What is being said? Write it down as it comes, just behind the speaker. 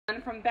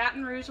from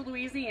Baton Rouge,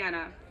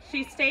 Louisiana.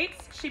 She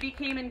states she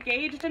became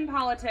engaged in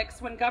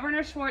politics when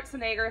Governor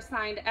Schwarzenegger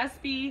signed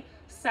SB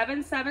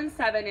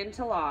 777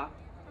 into law.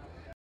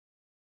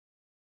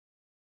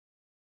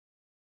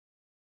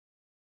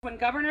 When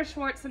Governor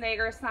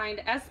Schwarzenegger signed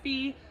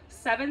SB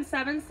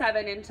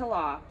 777 into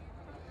law,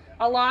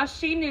 a law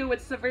she knew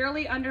would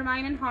severely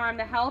undermine and harm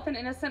the health and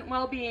innocent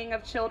well-being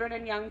of children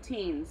and young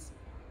teens.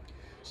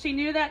 She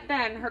knew that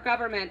then her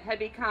government had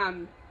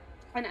become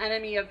an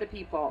enemy of the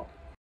people.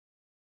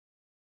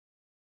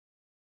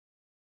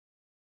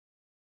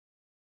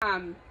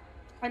 An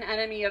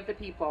enemy of the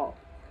people.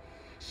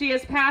 She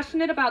is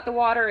passionate about the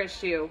water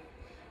issue.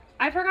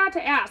 I forgot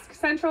to ask,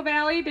 Central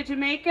Valley, did you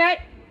make it?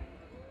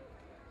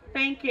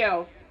 Thank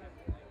you.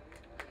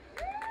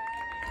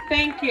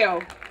 Thank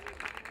you.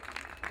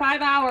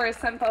 5 hours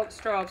some folks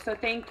drove, so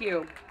thank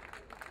you.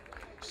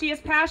 She is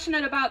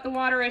passionate about the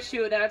water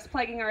issue that is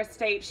plaguing our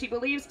state. She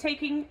believes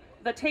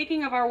the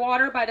taking of our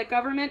water by the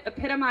government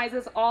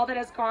epitomizes all that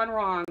has gone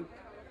wrong.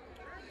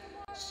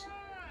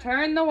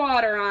 Turn the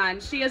water on.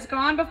 She has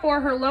gone before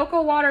her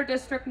local water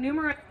district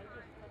numerous times.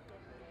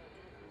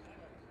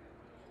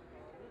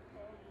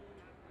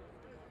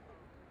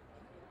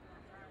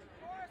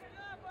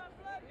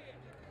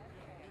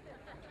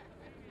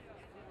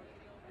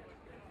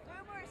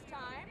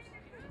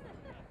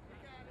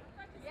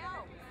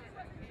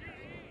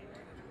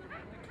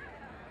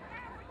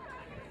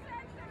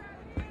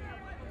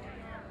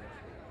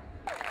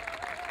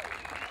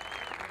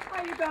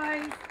 Hi, you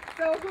guys.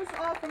 So who's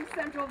all from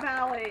Central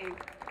Valley?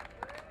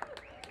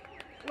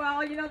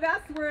 Well, you know,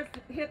 that's where it's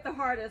hit the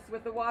hardest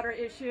with the water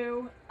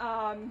issue.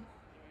 How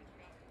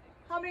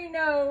many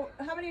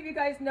of you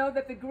guys know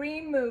that the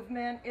Green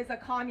Movement is a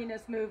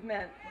communist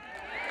movement?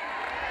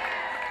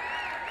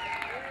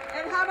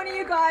 And how many of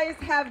you guys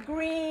have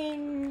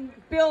green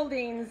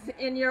buildings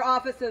in your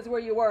offices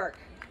where you work?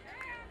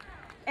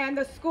 And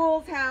the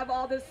schools have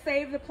all this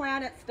Save the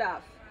Planet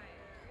stuff.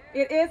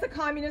 It is a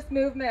communist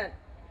movement.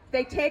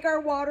 They take our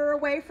water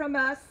away from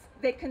us.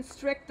 They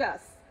constrict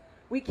us.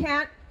 We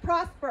can't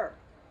prosper.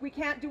 We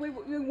can't do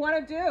what we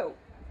want to do.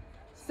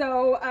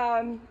 So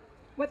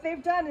what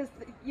they've done is,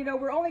 you know,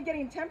 we're only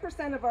getting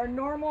 10% of our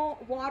normal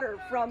water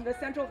from the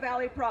Central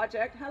Valley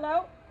Project.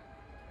 Hello?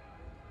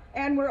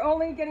 And we're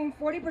only getting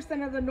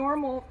 40% of the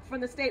normal from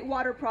the State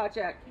Water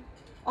Project.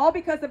 All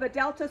because of a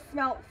Delta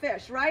smelt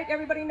fish, right?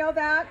 Everybody know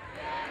that?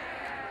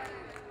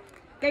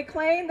 They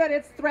claim that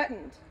it's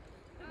threatened.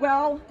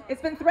 Well,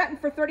 it's been threatened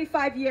for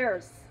 35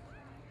 years.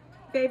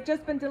 They've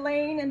just been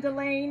delaying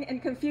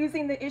and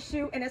confusing the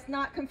issue, and it's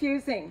not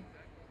confusing.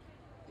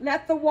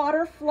 Let the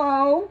water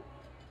flow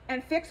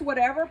and fix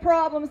whatever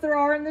problems there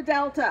are in the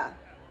Delta.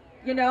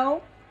 You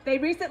know, they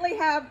recently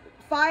have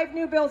 5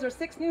 new bills or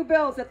 6 new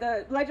bills that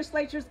the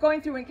legislature is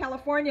going through in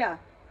California.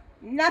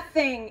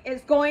 Nothing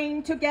is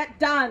going to get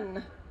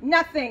done.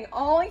 Nothing.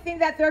 Only thing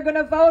that they're going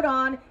to vote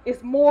on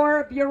is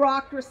more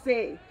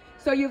bureaucracy.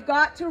 So you've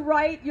got to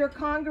write your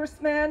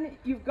congressmen,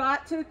 you've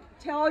got to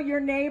tell your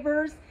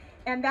neighbors,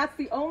 and that's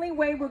the only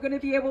way we're going to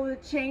be able to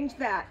change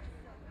that.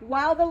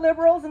 While the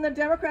liberals and the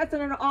Democrats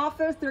are in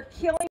office, they're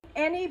killing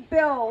any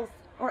bills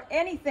or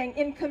anything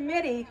in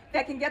committee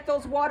that can get the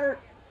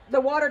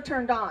water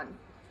turned on.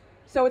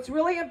 So it's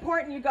really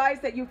important, you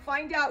guys, that you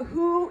find out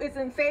who is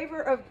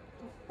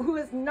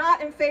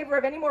not in favor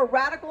of any more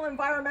radical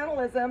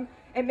environmentalism,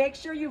 and make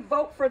sure you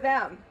vote for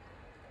them.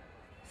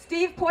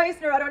 Steve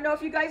Poizner, I don't know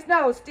if you guys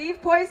know, Steve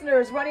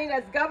Poizner is running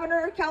as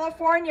governor of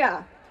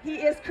California. He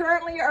is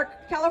currently our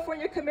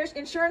California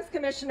Insurance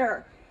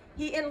Commissioner.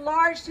 He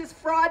enlarged his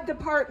fraud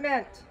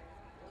department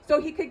so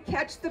he could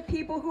catch the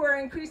people who are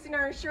increasing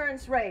our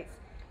insurance rates.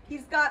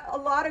 He's got a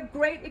lot of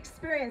great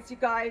experience, you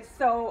guys,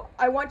 so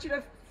I want you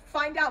to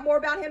find out more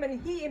about him. And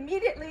he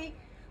immediately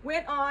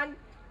went on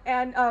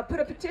and put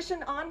a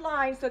petition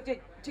online so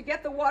to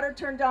get the water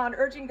turned on,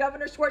 urging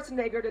Governor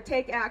Schwarzenegger to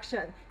take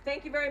action.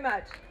 Thank you very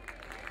much.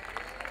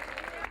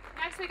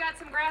 Next, we got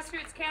some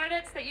grassroots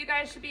candidates that you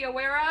guys should be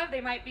aware of.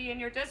 They might be in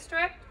your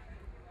district.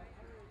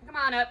 Come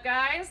on up,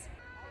 guys.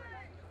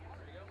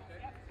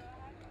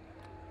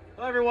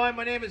 Hello, everyone.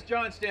 My name is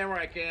John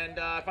Stamreich, and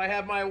if I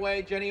have my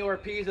way, Jenny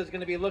Orpiz is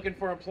going to be looking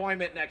for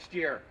employment next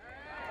year.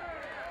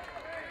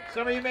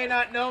 Some of you may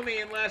not know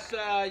me unless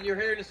you're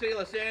here in the city of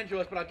Los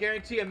Angeles, but I'll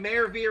guarantee you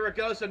Mayor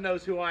Villaraigosa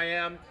knows who I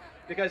am,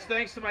 because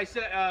thanks to my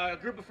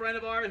group of friends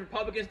of ours,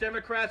 Republicans,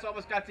 Democrats, all of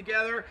us got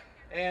together,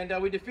 and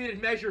we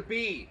defeated Measure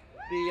B,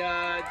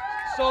 the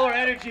solar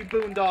energy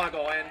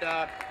boondoggle, and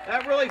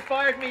that really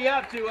fired me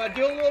up to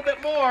do a little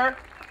bit more.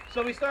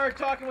 So we started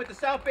talking with the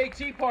South Bay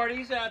Tea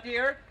Parties out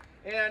here,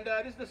 and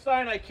this is the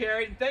sign I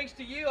carried, and thanks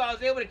to you, I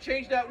was able to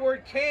change that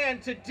word can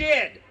to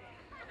did,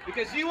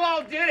 because you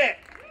all did it.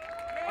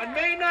 On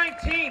May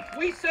 19th,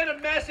 we sent a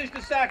message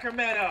to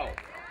Sacramento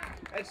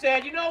and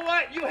said, you know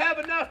what, you have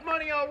enough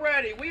money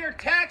already. We are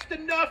taxed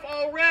enough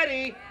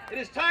already. It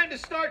is time to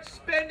start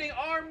spending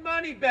our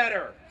money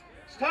better.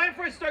 It's time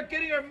for us to start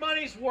getting our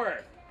money's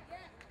worth.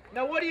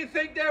 Now, what do you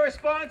think their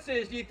response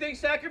is? Do you think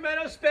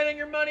Sacramento's spending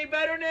your money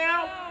better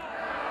now?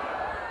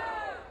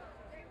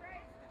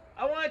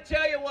 want to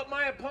tell you what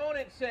my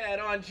opponent said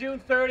on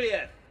June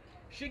 30th.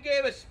 She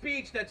gave a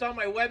speech that's on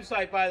my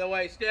website, by the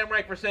way,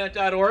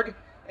 stamreichforsenate.org,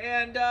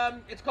 and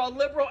it's called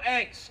Liberal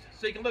Angst,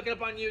 so you can look it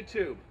up on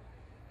YouTube.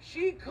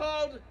 She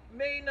called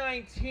May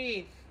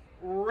 19th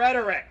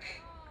rhetoric.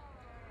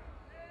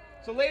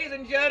 So ladies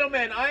and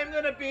gentlemen, I'm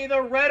going to be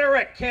the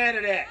rhetoric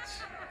candidate,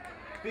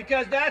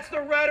 because that's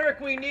the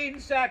rhetoric we need in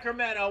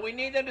Sacramento. We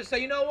need them to say,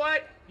 you know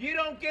what? You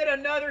don't get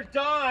another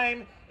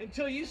dime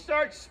until you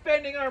start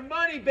spending our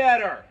money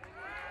better.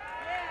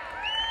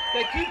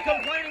 They keep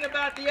complaining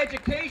about the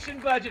education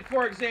budget,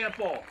 for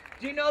example.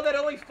 Do you know that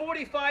only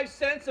 45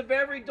 cents of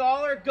every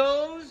dollar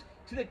goes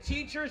to the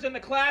teachers in the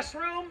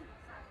classroom?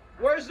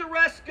 Where's the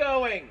rest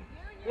going?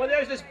 Well,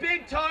 there's this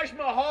big Taj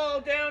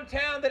Mahal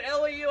downtown that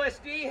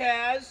LAUSD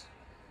has.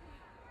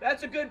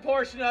 That's a good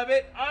portion of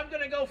it. I'm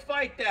going to go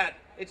fight that.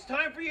 It's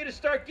time for you to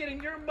start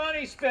getting your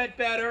money spent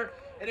better.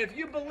 And if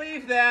you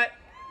believe that,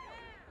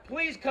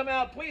 please come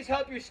out. Please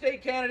help your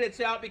state candidates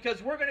out,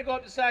 because we're going to go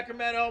up to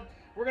Sacramento.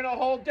 We're going to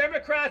hold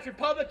Democrats,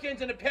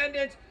 Republicans,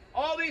 Independents,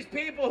 all these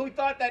people who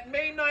thought that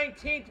May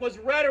 19th was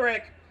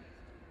rhetoric.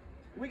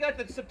 We got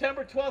the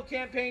September 12th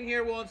campaign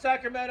here. Well, in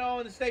Sacramento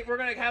and the state, we're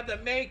going to have the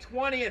May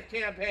 20th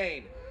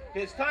campaign.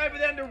 It's time for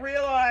them to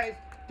realize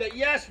that,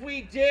 yes,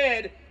 we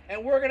did,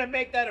 and we're going to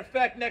make that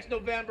effect next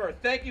November.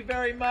 Thank you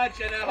very much,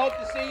 and I hope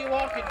to see you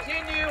all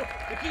continue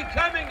to keep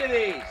coming to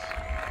these.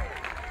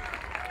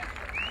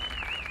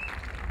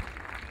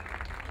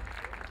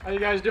 How you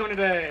guys doing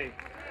today?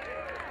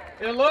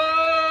 Hello,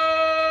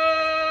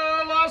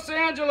 Los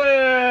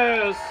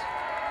Angeles!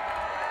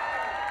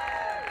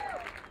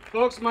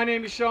 Folks, my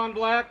name is SHAUN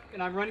Black,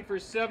 and I'm running for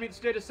 70th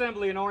State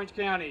Assembly in Orange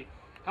County.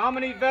 How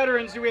many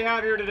veterans do we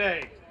have here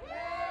today?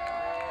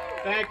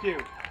 Thank you.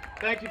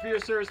 Thank you for your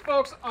service.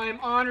 Folks, I am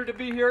honored to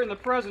be here in the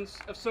presence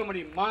of so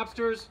many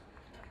mobsters,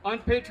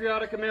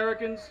 unpatriotic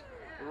Americans,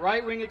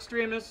 right-wing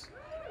extremists,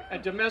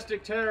 and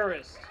domestic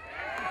terrorists.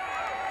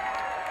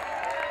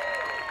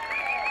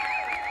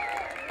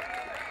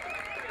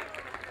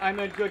 I'm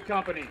in good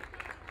company.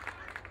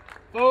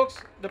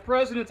 Folks, the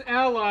president's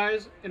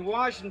allies in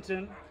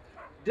Washington,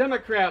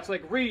 Democrats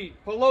like Reid,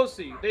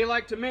 Pelosi, they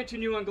like to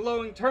mention you in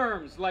glowing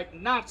terms like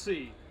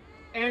Nazi,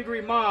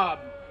 angry mob.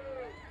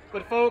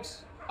 But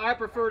folks, I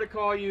prefer to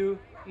call you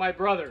my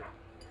brother,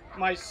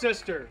 my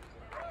sister,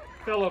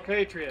 fellow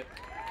patriot.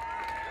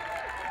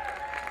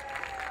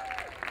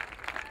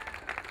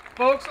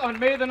 Folks, on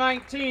May the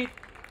 19th,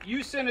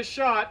 you sent a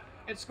shot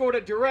and scored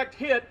a direct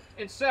hit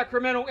in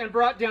Sacramento and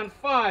brought down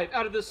 5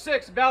 out of the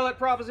 6 ballot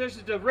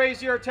propositions to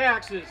raise your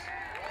taxes.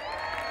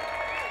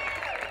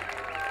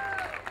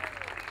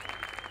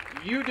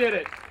 You did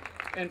it.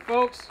 And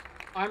folks,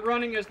 I'm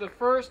running as the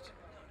first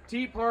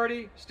Tea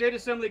Party State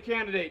Assembly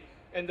candidate.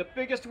 And the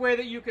biggest way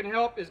that you can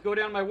help is go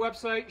down to my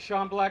website,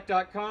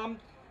 SHAUNBLACK.com,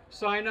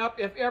 sign up.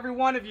 If every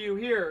one of you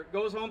here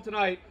goes home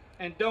tonight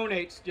and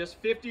donates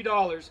just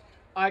 $50,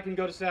 I can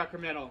go to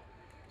Sacramento.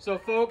 So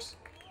folks,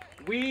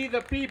 we the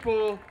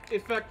people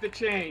effect the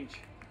change.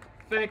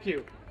 Thank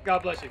you.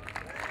 God bless you.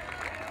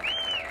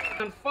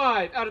 And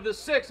 5 out of the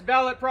 6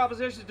 ballot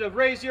propositions to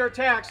raise your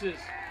taxes.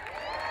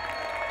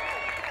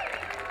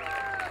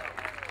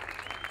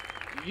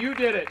 You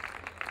did it.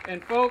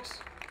 And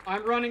folks,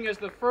 I'm running as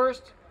the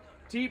first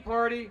Tea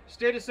Party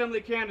State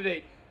Assembly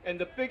candidate. And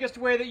the biggest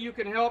way that you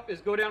can help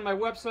is go down to my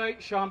website,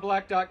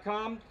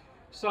 SHAUNBLACK.com,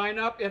 sign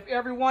up. If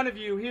every one of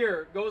you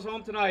here goes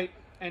home tonight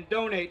and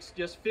donates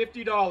just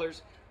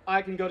 $50,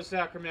 I can go to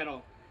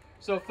Sacramento.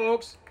 So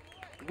folks,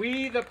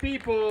 we the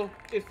people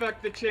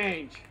effect the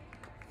change.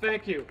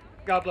 Thank you.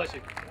 God bless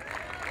you.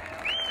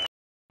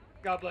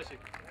 God bless you.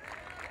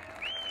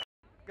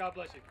 God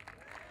bless you.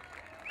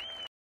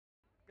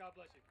 God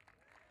bless you.